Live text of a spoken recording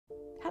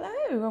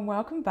Hello and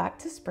welcome back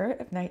to Spirit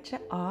of Nature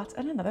Art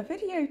and another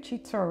video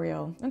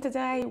tutorial. And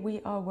today we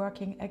are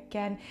working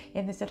again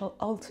in this little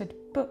altered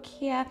book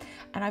here,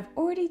 and I've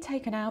already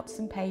taken out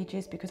some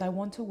pages because I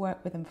want to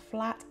work with them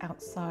flat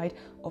outside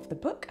of the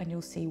book, and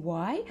you'll see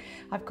why.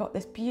 I've got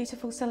this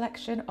beautiful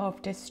selection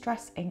of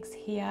distress inks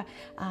here.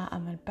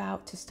 I'm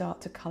about to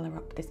start to colour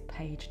up this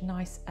page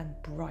nice and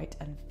bright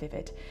and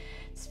vivid.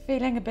 It's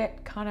feeling a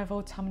bit kind of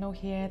autumnal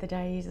here. The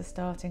days are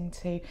starting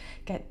to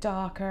get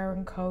darker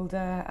and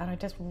colder, and I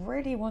just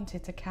really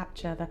wanted to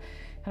capture the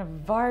kind of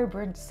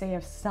vibrancy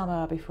of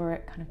summer before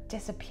it kind of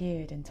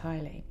disappeared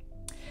entirely.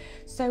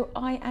 So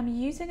I am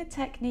using a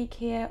technique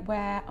here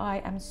where I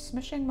am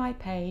smushing my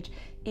page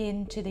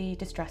into the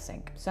distress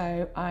ink.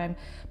 So I'm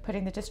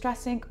putting the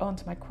distress ink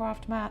onto my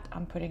craft mat,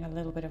 I'm putting a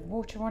little bit of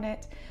water on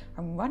it,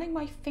 I'm running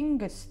my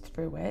fingers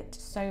through it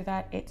so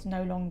that it's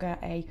no longer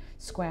a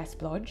square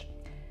splodge,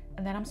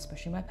 and then I'm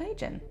smushing my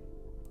page in.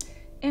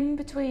 In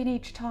between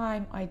each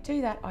time I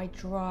do that, I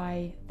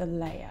dry the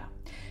layer.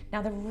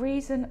 Now the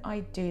reason I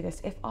do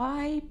this, if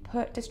I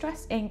put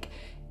distress ink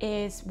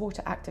is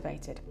water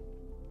activated.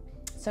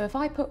 So if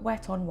I put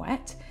wet on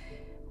wet,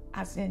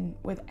 as in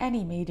with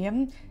any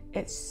medium,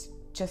 it's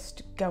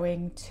just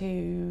going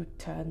to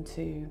turn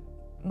to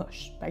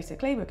mush.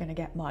 Basically, we're going to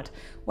get mud.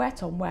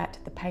 Wet on wet,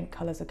 the paint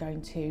colours are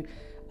going to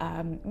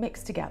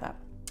mix together.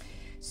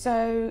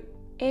 So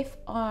if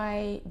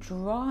I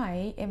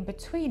dry in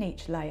between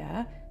each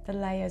layer, the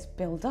layers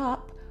build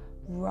up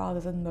rather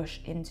than mush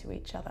into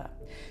each other.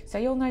 So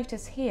you'll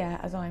notice here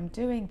as I'm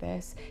doing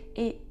this,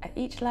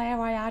 each layer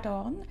I add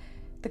on,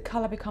 the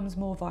colour becomes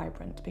more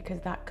vibrant because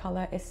that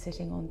colour is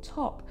sitting on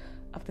top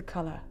of the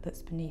colour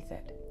that's beneath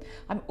it.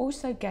 I'm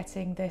also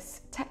getting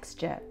this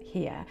texture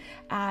here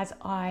as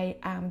I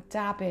am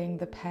dabbing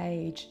the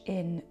page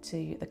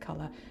into the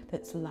colour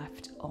that's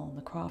left on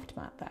the craft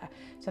mat there.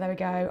 So there we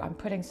go, I'm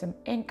putting some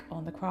ink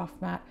on the craft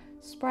mat,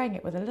 spraying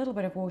it with a little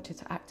bit of water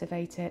to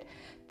activate it,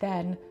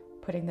 then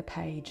putting the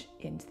page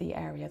into the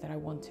area that I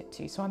want it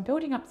to. So I'm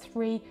building up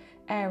 3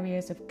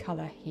 areas of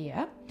colour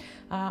here.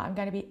 I'm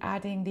going to be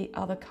adding the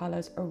other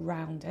colours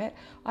around it.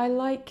 I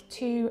like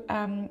to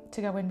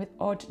go in with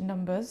odd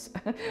numbers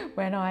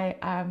when I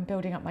am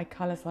building up my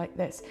colours like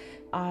this.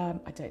 I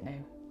don't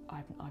know,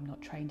 I'm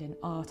not trained in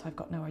art, I've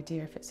got no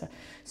idea if it's a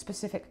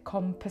specific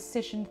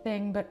composition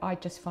thing, but I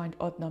just find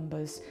odd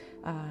numbers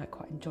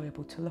quite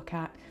enjoyable to look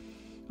at.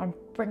 I'm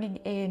bringing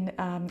in,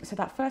 so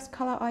that first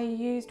colour I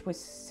used was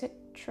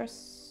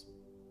citrus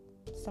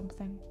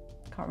something,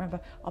 can't remember,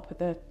 I'll put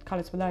the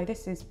colours below.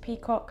 This is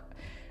peacock,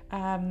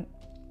 and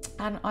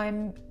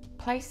I'm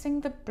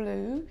placing the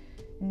blue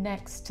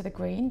next to the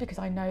green because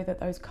I know that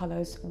those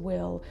colours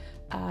will,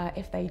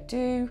 if they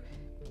do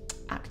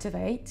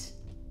activate,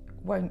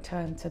 won't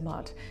turn to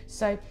mud.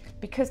 So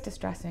because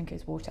distress ink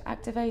is water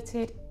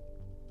activated,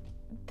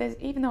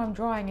 even though I'm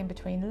drying in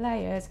between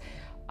layers,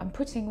 I'm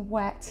putting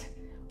wet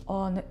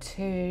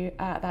onto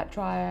that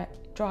dry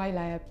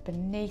layer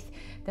beneath.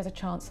 There's a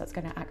chance that's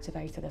going to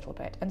activate a little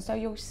bit, and so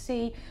you'll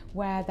see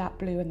where that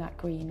blue and that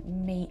green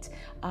meet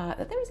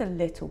that there is a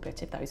little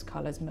bit of those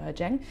colours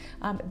merging,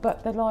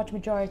 but the large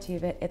majority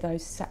of it are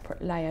those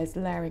separate layers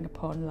layering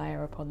upon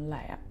layer upon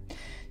layer.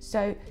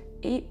 So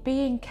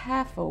being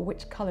careful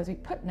which colours we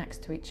put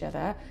next to each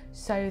other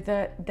so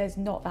that there's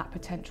not that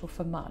potential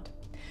for mud.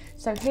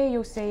 So here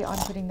you'll see I'm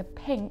putting the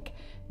pink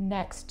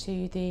next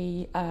to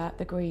the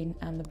green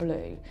and the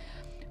blue.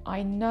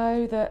 I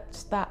know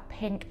that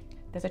pink,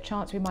 there's a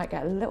chance we might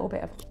get a little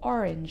bit of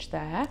orange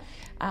there,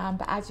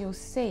 but as you'll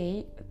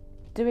see,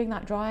 doing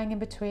that drying in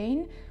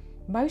between,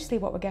 mostly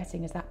what we're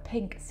getting is that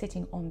pink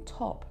sitting on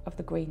top of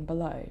the green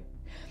below.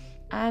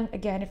 And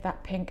again, if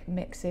that pink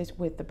mixes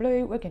with the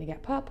blue, we're going to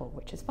get purple,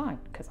 which is fine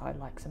because I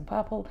like some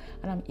purple,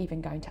 and I'm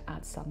even going to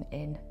add some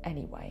in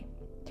anyway.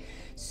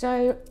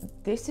 So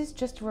this is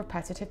just a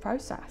repetitive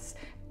process,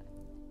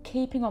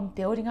 keeping on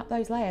building up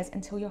those layers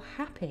until you're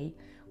happy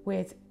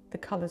with the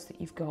colours that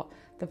you've got,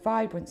 the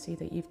vibrancy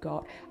that you've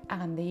got,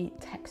 and the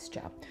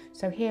texture.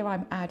 So here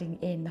I'm adding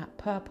in that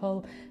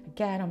purple.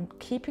 Again, I'm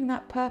keeping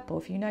that purple,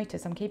 if you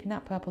notice, I'm keeping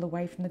that purple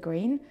away from the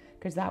green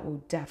because that will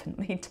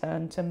definitely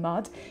turn to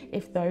mud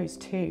if those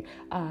two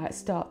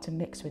start to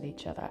mix with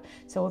each other.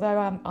 So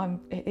although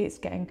it's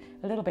getting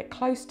a little bit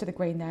close to the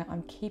green there,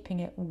 I'm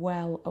keeping it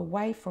well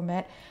away from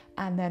it,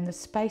 and then the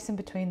space in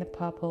between the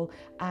purple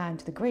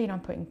and the green, I'm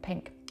putting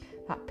pink.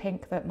 That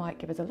pink that might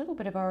give us a little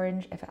bit of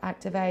orange if it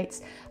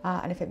activates,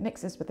 and if it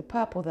mixes with the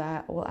purple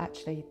there, well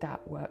actually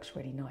that works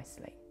really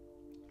nicely.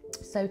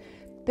 So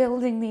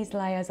building these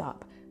layers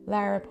up,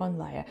 layer upon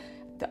layer.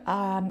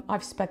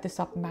 I've sped this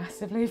up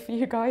massively for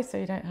you guys so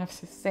you don't have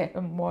to sit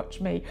and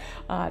watch me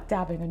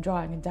dabbing and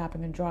drying and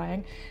dabbing and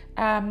drying.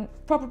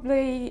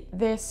 Probably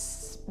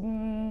this,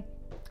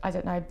 I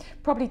don't know,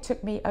 probably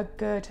took me a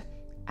good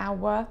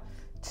hour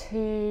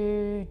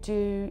to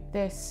do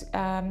this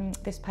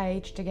this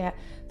page to get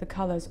the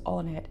colours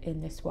on it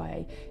in this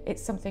way.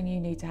 It's something you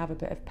need to have a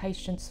bit of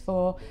patience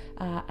for,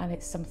 and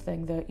it's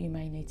something that you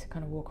may need to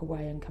kind of walk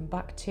away and come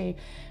back to,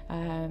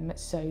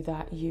 so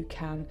that you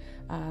can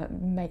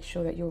make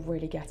sure that you're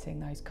really getting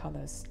those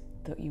colours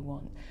that you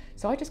want.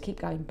 So I just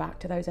keep going back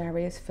to those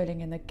areas,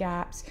 filling in the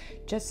gaps,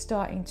 just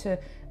starting to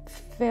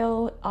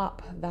fill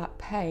up that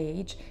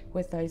page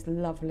with those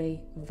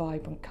lovely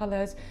vibrant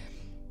colours.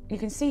 You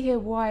can see here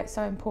why it's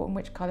so important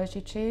which colours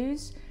you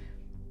choose,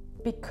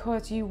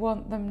 because you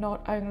want them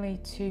not only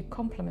to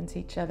complement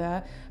each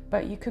other,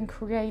 but you can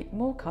create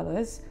more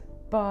colours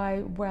by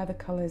where the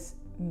colours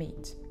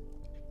meet.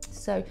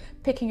 So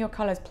picking your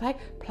colours, play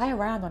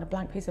around on a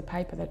blank piece of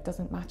paper that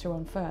doesn't matter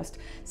on first.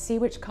 See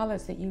which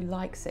colours that you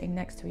like sitting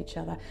next to each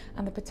other,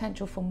 and the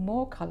potential for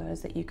more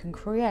colours that you can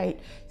create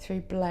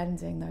through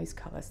blending those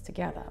colours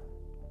together.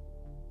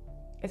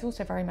 It's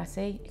also very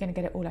messy. You're going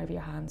to get it all over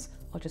your hands.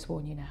 I'll just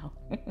warn you now.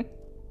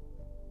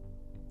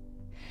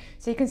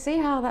 So you can see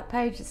how that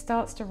page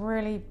starts to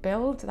really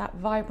build that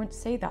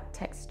vibrancy, that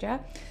texture.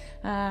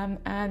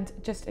 And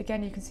just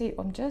again, you can see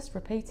I'm just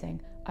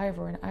repeating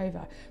over and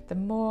over. The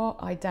more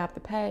I dab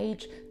the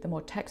page, the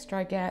more texture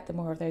I get, the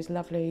more of those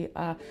lovely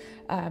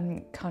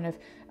kind of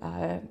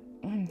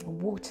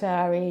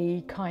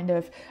watery kind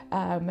of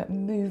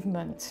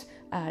movement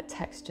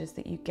textures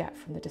that you get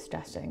from the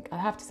Distress ink. I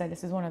have to say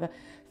this is one of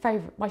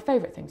my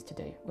favourite things to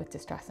do with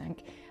Distress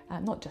ink,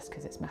 not just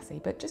because it's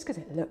messy, but just because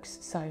it looks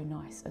so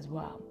nice as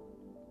well.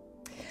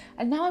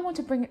 And now I want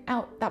to bring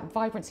out that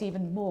vibrancy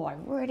even more. I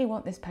really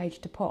want this page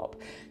to pop.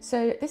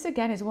 So this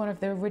again is one of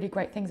the really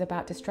great things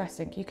about Distress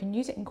ink. You can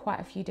use it in quite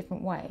a few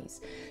different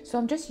ways. So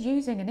I'm just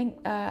using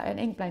an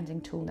ink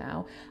blending tool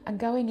now and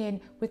going in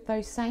with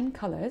those same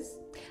colours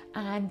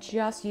and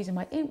just using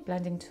my ink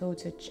blending tool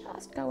to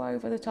just go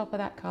over the top of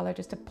that colour,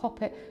 just to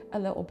pop it a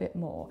little bit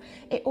more.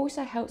 It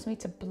also helps me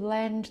to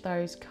blend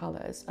those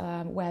colours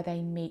where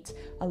they meet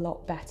a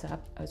lot better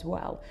as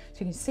well. So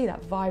you can see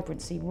that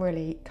vibrancy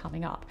really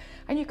coming up.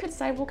 And you could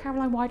say, well,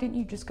 Caroline, why didn't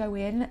you just go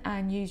in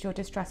and use your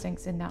Distress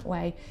inks in that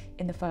way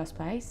in the first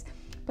place?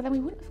 But then we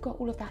wouldn't have got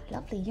all of that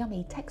lovely,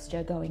 yummy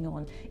texture going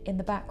on in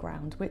the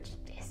background, which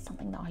is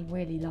something that I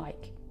really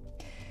like.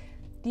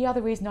 The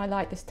other reason I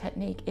like this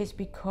technique is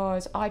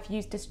because I've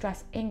used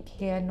Distress ink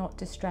here, not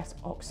Distress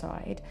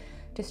oxide.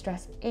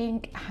 Distress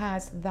ink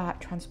has that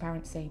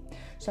transparency,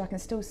 so I can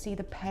still see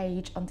the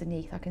page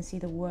underneath, I can see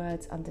the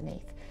words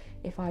underneath.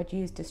 If I'd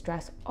used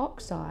Distress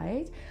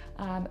oxide,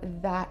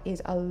 that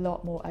is a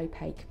lot more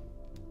opaque.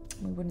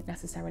 We wouldn't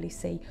necessarily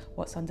see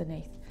what's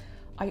underneath.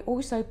 I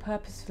also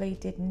purposefully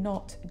did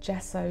not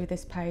gesso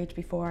this page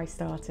before I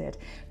started,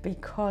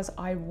 because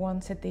I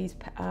wanted these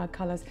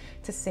colours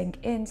to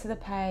sink into the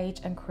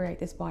page and create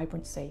this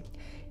vibrancy.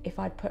 If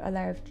I'd put a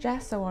layer of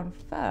gesso on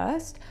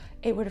first,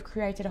 it would have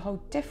created a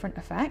whole different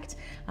effect.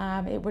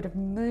 It would have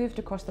moved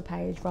across the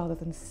page rather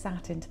than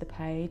sat into the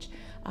page.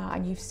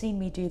 And you've seen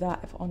me do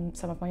that on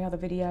some of my other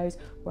videos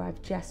where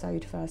I've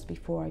gessoed first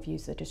before I've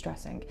used the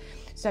Distress ink.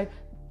 So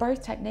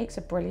both techniques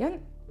are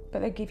brilliant,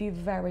 but they give you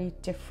very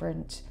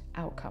different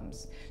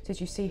outcomes. So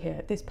as you see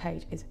here, this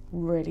page is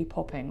really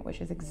popping,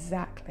 which is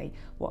exactly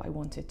what I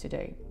wanted to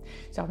do.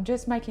 So I'm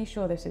just making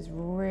sure this is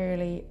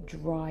really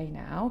dry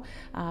now,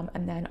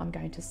 and then I'm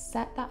going to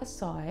set that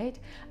aside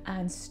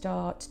and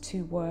start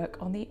to work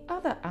on the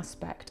other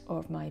aspect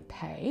of my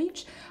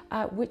page,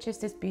 which is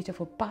this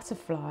beautiful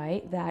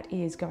butterfly that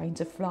is going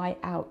to fly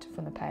out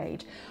from the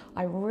page.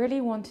 I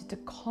really wanted to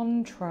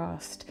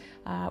contrast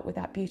with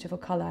that beautiful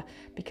colour,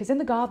 because in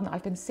the garden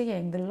I've been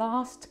seeing the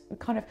last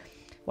kind of,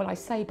 well, I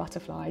say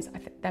butterflies, I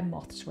think they're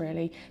moths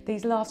really.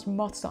 These last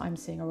moths that I'm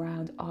seeing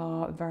around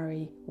are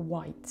very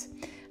white,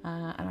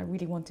 and I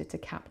really wanted to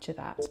capture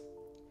that.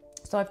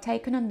 So I've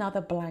taken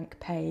another blank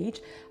page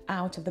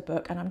out of the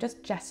book and I'm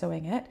just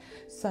gessoing it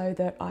so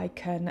that I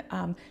can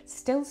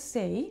still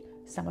see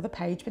some of the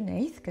page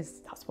beneath,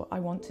 because that's what I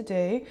want to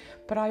do,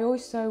 but I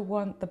also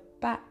want the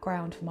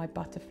background for my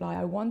butterfly.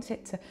 I want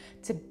it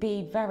to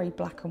be very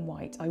black and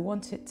white. I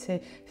want it to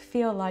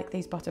feel like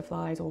these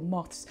butterflies or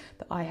moths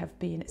that I have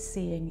been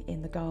seeing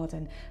in the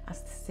garden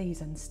as the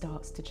season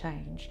starts to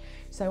change.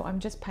 So I'm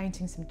just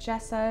painting some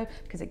gesso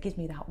because it gives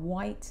me that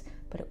white,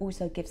 but it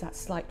also gives that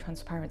slight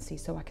transparency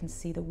so I can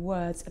see the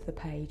words of the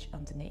page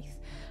underneath.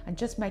 And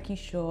just making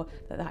sure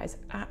that that is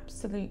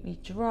absolutely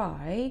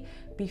dry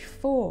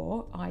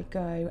before I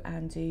go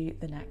and do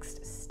the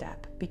next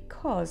step,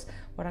 because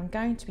what I'm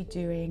going to be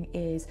doing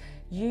is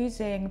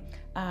using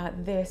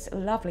this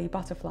lovely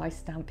butterfly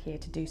stamp here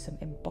to do some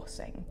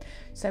embossing.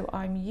 So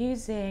I'm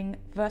using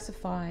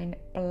Versafine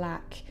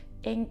black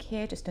ink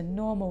here, just a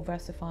normal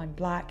Versafine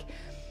black,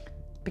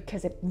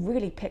 because it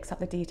really picks up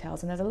the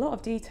details, and there's a lot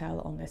of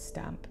detail on this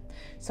stamp.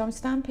 So I'm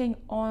stamping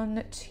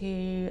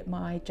onto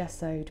my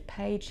gessoed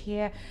page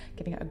here,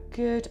 giving it a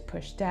good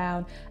push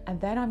down, and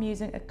then I'm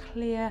using a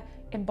clear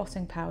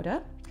embossing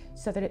powder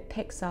so that it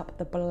picks up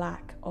the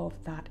black of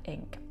that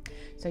ink.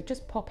 So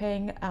just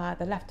popping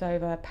the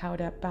leftover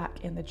powder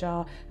back in the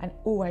jar and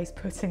always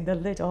putting the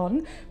lid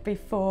on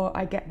before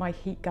I get my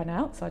heat gun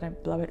out so I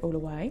don't blow it all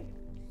away.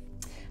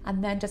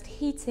 And then just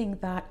heating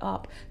that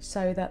up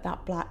so that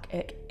that black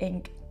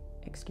ink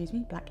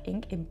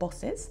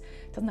embosses.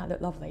 Doesn't that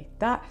look lovely?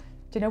 That,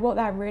 do you know what,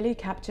 that really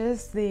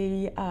captures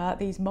the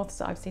these moths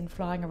that I've seen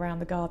flying around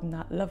the garden,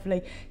 that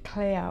lovely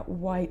clear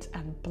white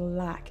and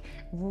black,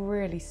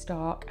 really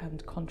stark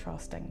and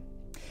contrasting.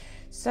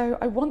 So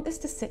I want this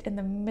to sit in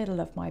the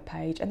middle of my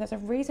page, and there's a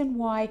reason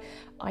why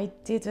I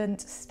didn't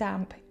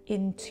stamp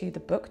into the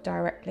book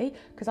directly,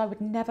 because I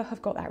would never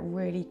have got that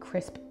really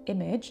crisp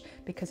image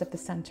because of the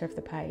center of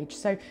the page.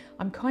 So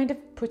I'm kind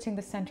of putting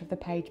the center of the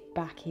page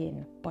back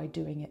in by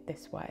doing it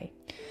this way.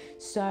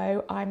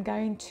 So I'm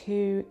going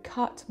to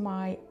cut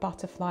my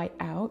butterfly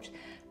out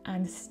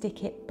and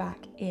stick it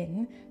back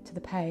in to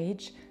the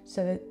page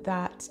so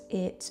that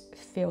it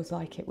feels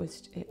like it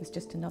was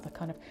just another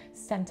kind of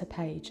center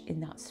page in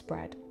that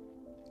spread.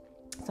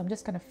 So I'm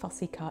just going to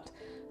fussy cut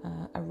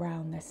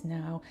around this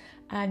now,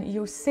 and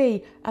you'll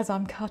see as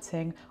I'm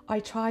cutting I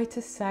try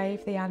to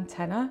save the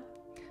antenna.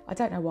 I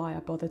don't know why I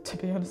bothered, to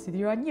be honest with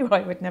you. I knew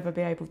I would never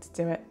be able to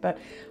do it, but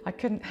I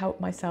couldn't help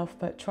myself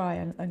but try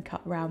and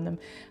cut around them.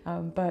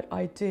 But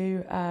I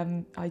do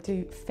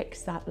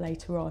fix that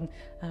later on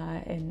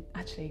in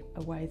actually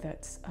a way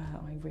that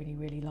I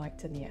really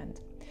liked in the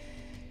end.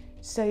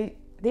 So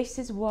this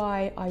is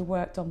why I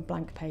worked on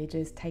blank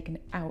pages taken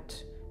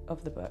out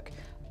of the book.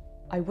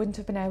 I wouldn't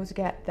have been able to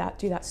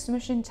do that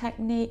smushing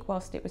technique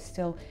whilst it was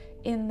still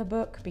in the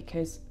book,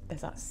 because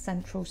there's that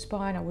central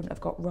spine. I wouldn't have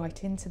got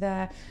right into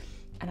there,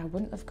 and I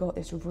wouldn't have got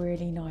this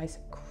really nice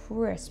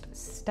crisp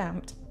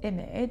stamped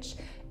image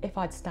if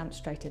I'd stamped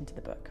straight into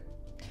the book.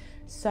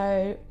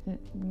 So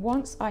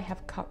once I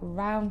have cut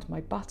round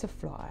my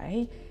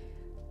butterfly,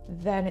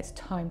 then it's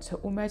time to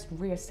almost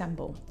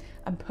reassemble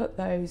and put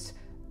those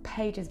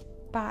pages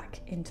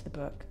back into the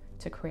book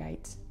to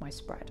create my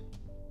spread.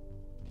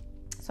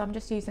 So I'm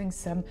just using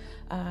some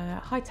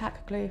high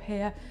tack glue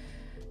here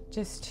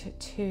just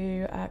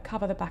to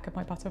cover the back of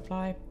my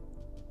butterfly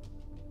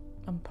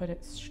and put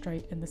it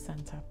straight in the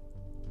center.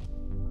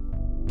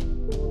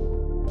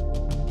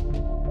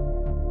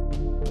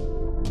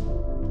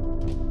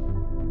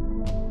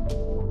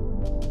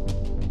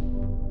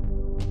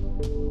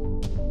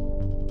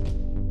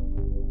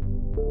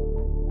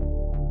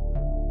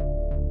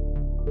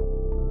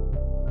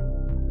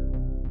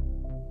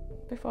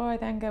 Before I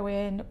then go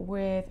in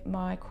with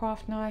my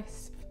craft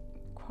knife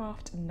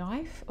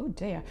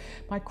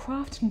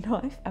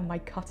and my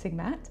cutting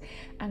mat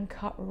and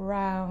cut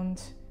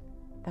round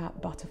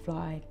that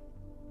butterfly.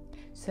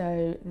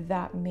 So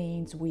that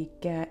means we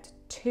get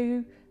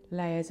 2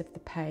 layers of the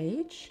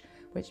page,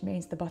 which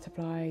means the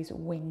butterfly's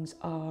wings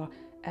are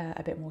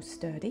a bit more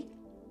sturdy,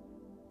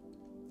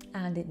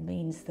 and it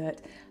means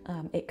that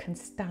it can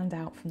stand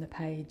out from the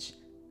page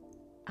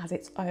as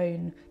its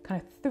own kind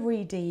of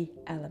 3D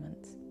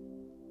element.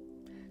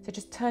 So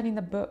just turning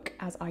the book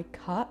as I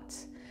cut,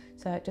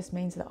 so it just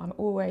means that I'm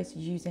always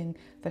using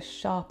the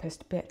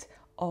sharpest bit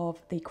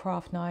of the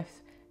craft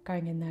knife,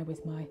 going in there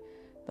with my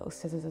little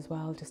scissors as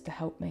well, just to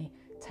help me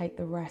take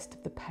the rest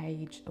of the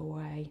page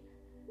away.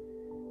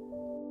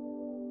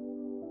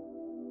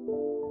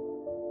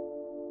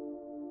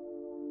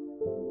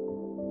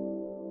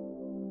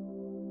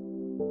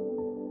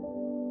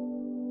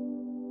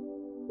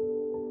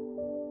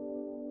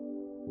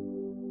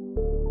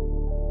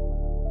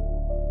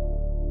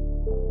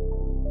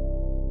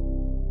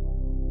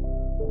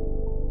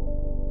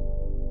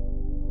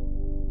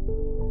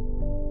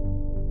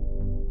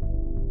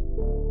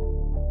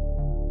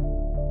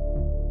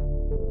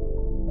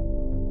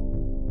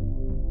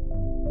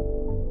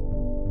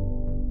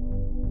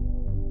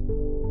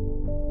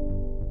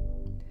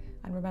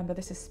 Remember,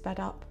 this is sped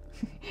up.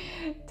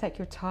 Take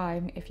your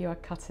time if you are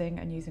cutting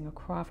and using a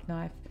craft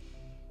knife.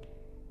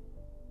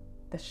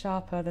 The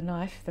sharper the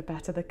knife, the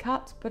better the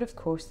cut, but of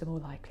course the more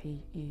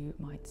likely you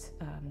might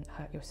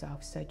hurt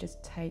yourself. So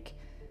just take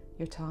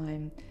your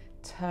time,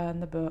 turn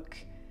the book,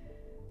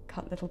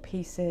 cut little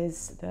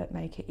pieces that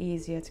make it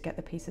easier to get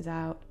the pieces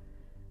out,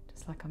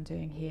 just like I'm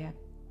doing here.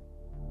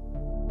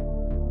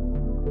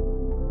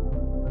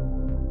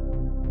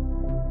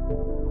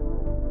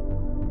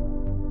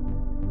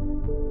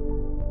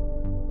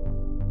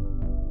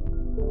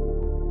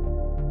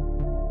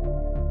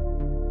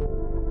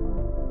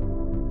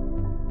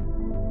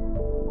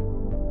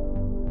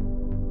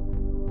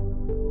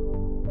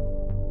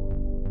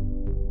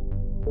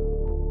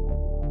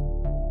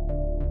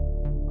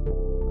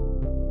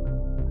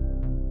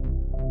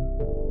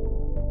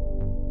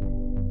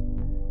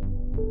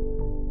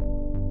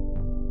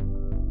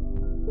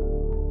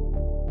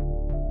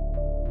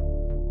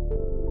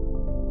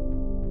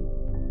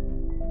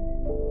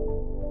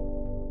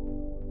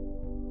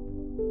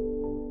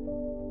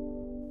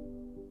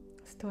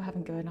 Still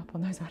haven't given up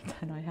on those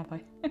antennae, have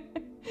I?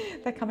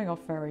 They're coming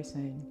off very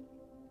soon.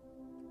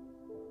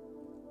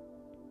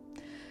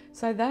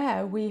 So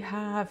there we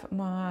have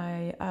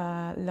my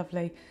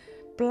lovely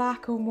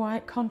black and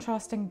white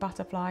contrasting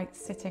butterfly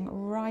sitting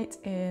right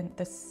in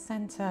the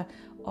center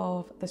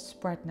of the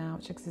spread now,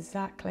 which is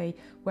exactly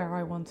where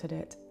I wanted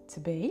it to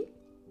be.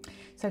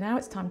 So now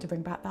it's time to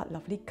bring back that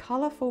lovely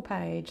colorful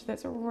page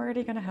that's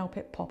really going to help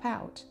it pop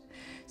out.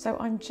 So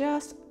I'm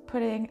just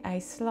putting a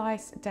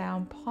slice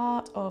down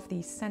part of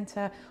the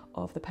center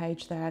of the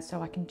page there,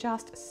 so I can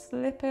just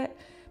slip it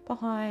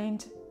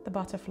behind the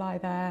butterfly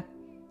there,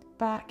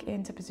 back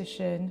into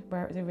position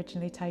where it was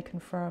originally taken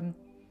from.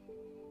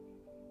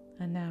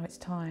 And now it's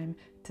time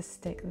to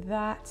stick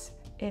that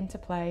into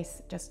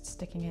place, just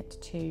sticking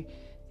it to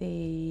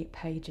the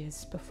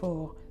pages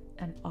before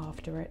and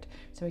after it.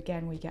 So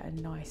again, we get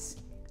a nice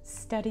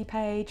steady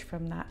page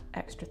from that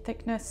extra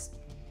thickness,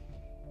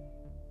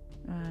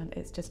 and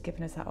it's just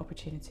given us that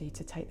opportunity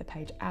to take the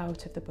page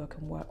out of the book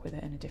and work with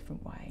it in a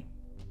different way.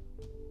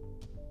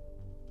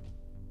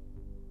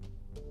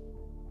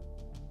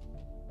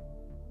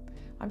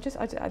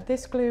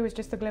 This glue is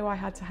just the glue I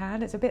had to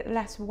hand. It's a bit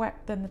less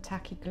wet than the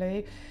tacky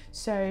glue,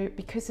 so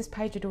because this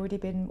page had already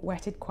been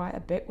wetted quite a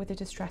bit with the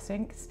distress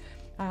inks,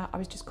 I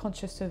was just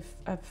conscious of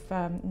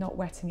not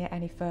wetting it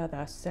any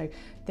further. So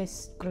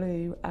this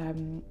glue,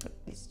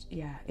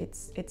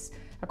 it's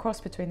a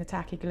cross between the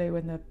tacky glue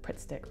and the Pritt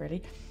stick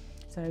really,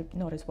 so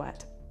not as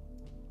wet.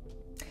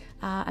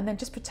 And then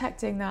just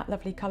protecting that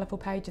lovely colourful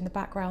page in the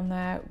background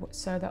there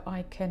so that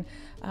I can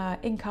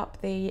ink up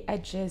the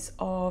edges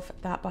of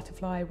that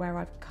butterfly where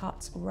I've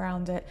cut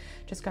around it,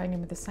 just going in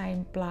with the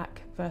same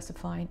black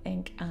Versafine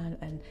ink and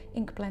an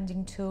ink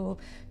blending tool,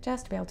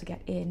 just to be able to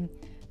get in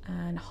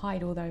and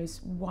hide all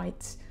those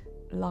white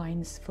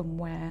lines from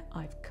where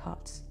I've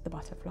cut the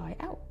butterfly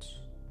out.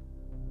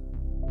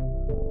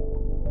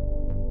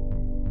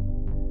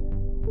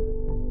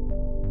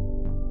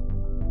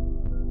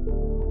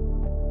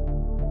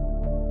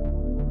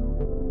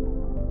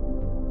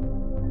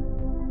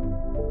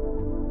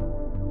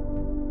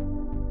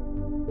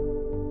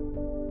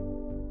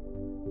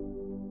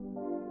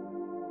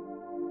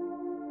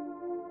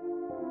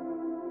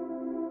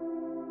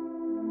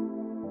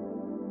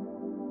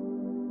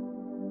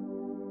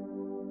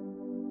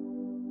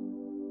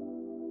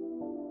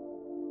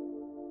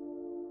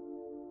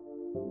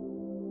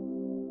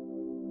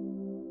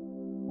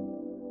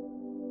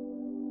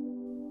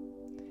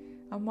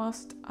 And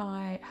whilst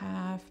I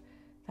have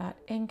that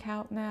ink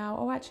out now,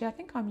 oh actually I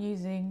think I'm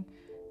using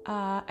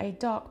a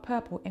dark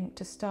purple ink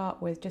to start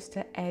with, just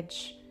to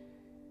edge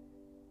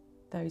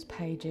those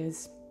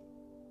pages.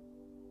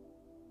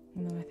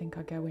 And then I think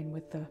I go in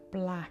with the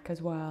black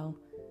as well.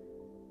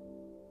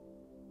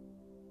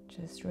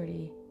 Just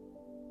really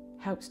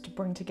helps to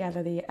bring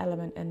together the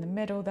element in the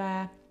middle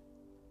there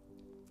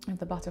of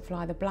the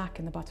butterfly, the black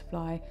in the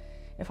butterfly.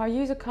 If I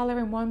use a colour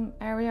in one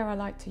area, I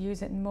like to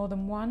use it in more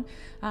than one.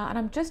 And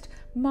I'm just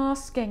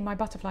masking my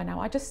butterfly now.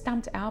 I just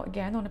stamped it out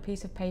again on a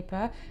piece of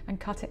paper and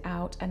cut it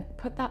out and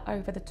put that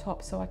over the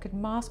top so I could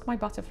mask my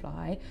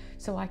butterfly,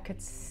 so I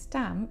could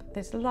stamp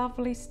this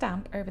lovely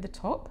stamp over the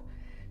top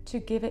to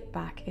give it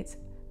back its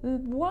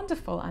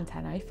wonderful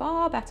antennae,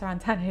 far better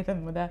antennae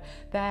than were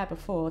there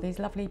before, these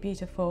lovely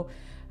beautiful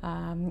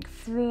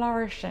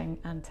flourishing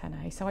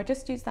antennae. So I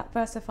just used that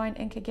Versafine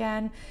ink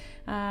again,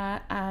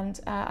 and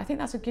I think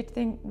that's a good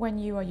thing when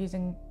you are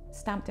using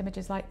stamped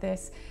images like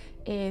this,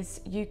 is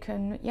you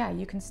can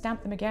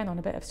stamp them again on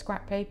a bit of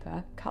scrap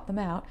paper, cut them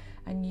out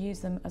and use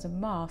them as a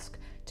mask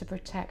to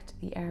protect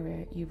the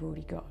area you've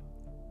already got.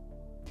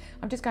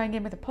 I'm just going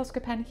in with a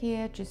Posca pen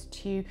here just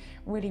to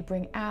really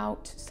bring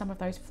out some of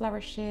those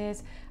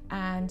flourishes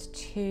and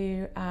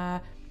to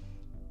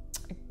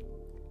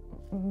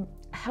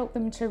help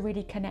them to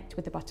really connect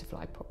with the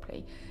butterfly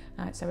properly.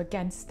 So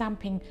again,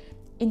 stamping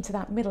into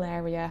that middle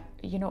area,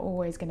 you're not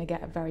always going to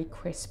get a very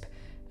crisp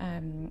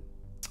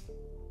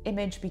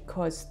image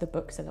because the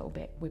book's a little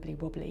bit wibbly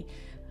wobbly,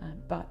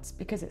 but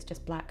because it's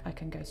just black, I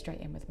can go straight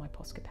in with my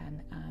Posca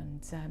pen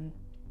and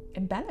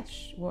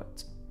embellish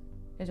what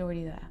is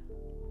already there.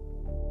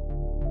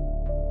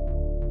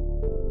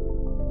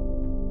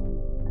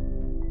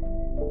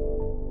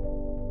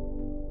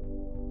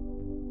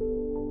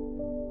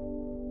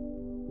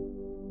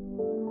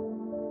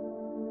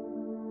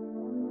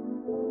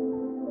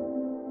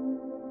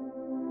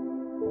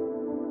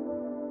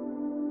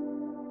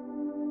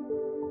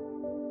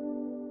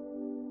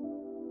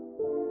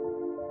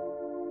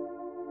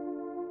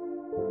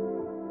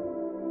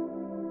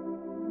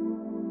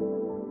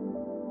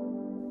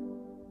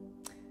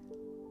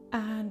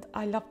 And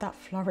I love that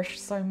flourish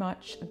so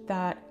much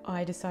that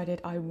I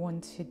decided I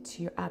wanted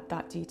to add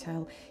that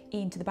detail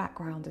into the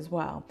background as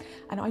well.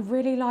 And I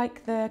really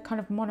like the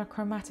kind of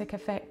monochromatic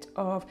effect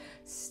of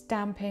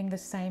stamping the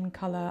same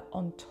colour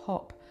on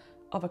top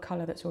of a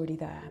colour that's already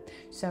there.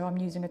 So I'm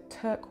using a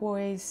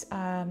turquoise,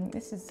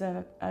 this is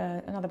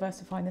another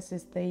Versafine, this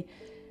is the,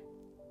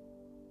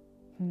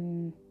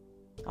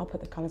 I'll put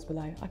the colours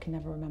below, I can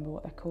never remember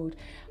what they're called,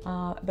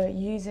 but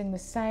using the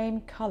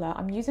same colour,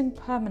 I'm using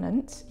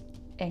permanent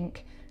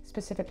ink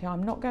specifically.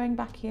 I'm not going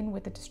back in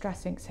with the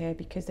distress inks here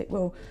because it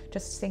will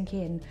just sink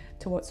in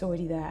to what's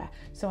already there.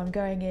 So I'm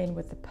going in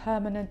with the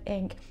permanent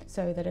ink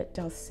so that it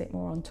does sit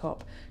more on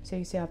top. So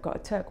you see I've got a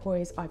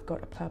turquoise, I've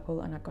got a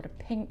purple, and I've got a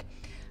pink,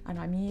 and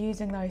I'm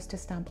using those to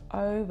stamp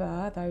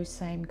over those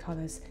same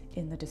colours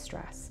in the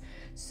distress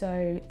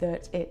so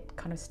that it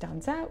kind of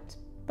stands out,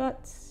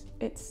 but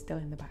it's still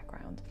in the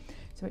background.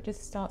 So it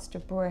just starts to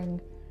bring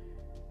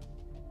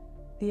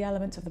the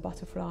elements of the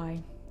butterfly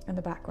and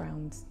the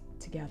background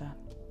together.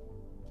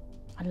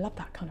 I love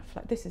that kind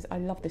of I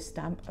love this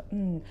stamp.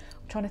 I'm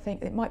trying to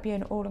think, it might be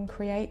an All and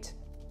Create.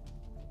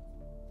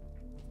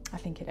 I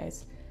think it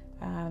is.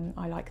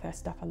 I like their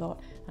stuff a lot,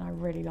 and I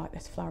really like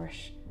this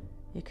flourish.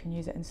 You can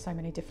use it in so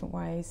many different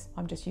ways.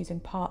 I'm just using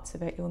parts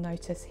of it, you'll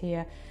notice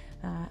here,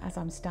 as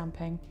I'm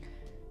stamping.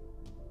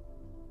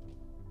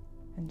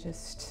 And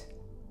just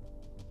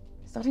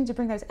starting to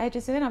bring those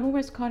edges in. I'm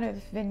almost kind of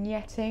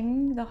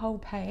vignetting the whole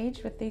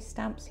page with these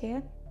stamps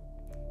here.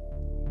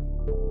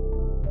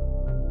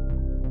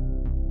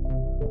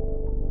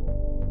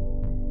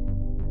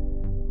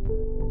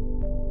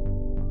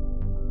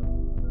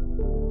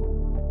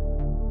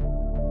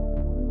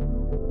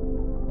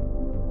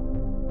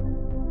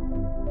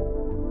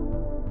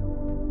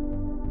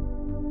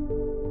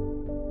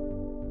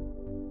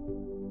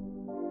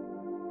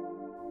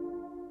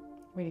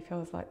 Really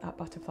feels like that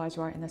butterfly's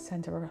right in the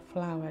center of a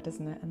flower,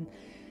 doesn't it? And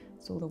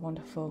it's all the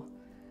wonderful,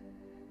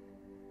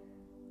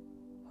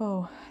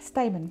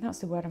 stamen, that's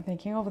the word I'm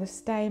thinking of, the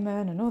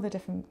stamen and all the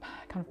different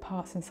kind of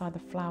parts inside the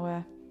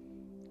flower.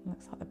 It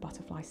looks like the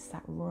butterfly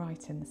sat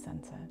right in the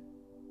center.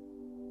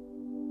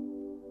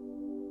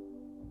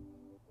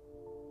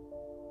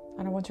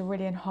 And I want to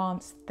really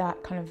enhance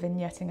that kind of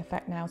vignetting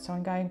effect now, so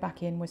I'm going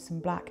back in with some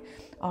black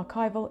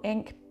Archival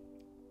ink.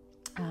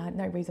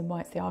 No reason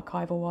why it's the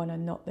Archival one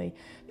and not the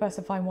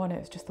Versafine one,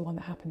 it's just the one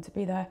that happened to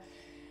be there.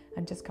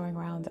 And just going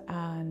around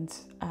and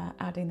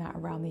adding that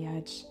around the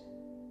edge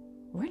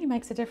really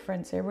makes a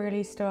difference. It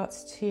really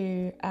starts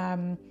to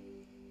kind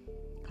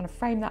of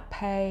frame that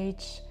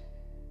page,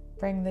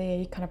 bring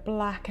the kind of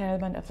black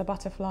element of the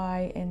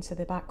butterfly into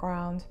the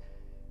background,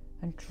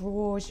 and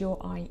draws your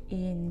eye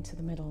into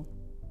the middle.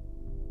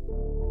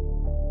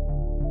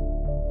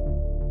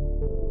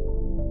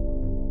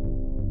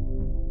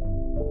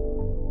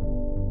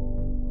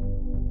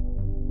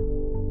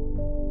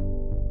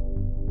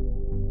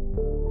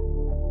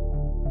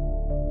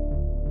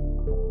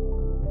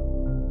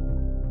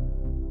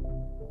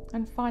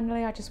 And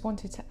finally, I just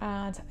wanted to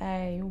add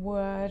a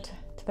word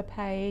to the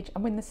page,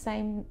 and with the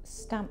same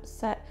stamp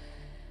set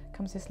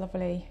comes this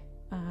lovely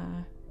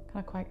kind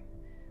of quite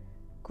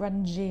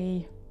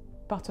grungy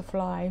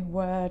butterfly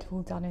word,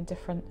 all done in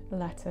different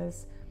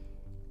letters.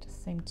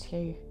 Just seemed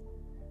to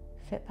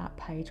fit that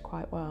page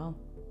quite well.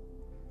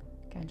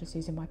 Again, just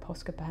using my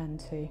Posca pen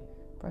to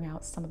bring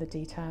out some of the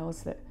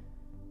details that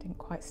didn't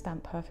quite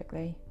stamp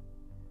perfectly.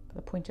 But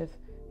the point of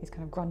these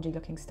kind of grungy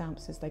looking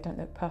stamps is they don't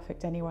look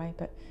perfect anyway,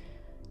 but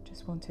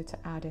just wanted to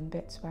add in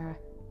bits where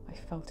I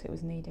felt it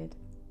was needed.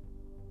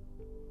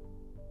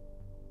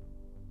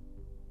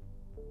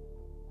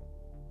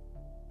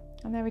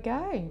 And there we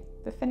go,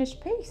 the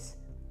finished piece.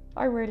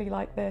 I really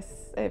like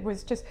this. It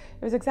was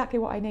exactly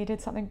what I needed,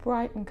 something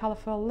bright and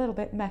colourful, a little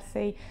bit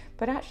messy,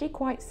 but actually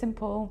quite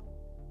simple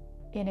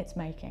in its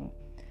making.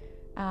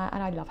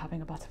 And I love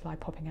having a butterfly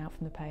popping out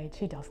from the page,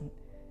 who doesn't?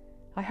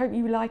 I hope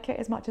you like it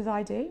as much as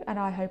I do, and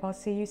I hope I'll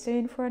see you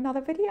soon for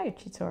another video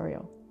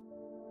tutorial.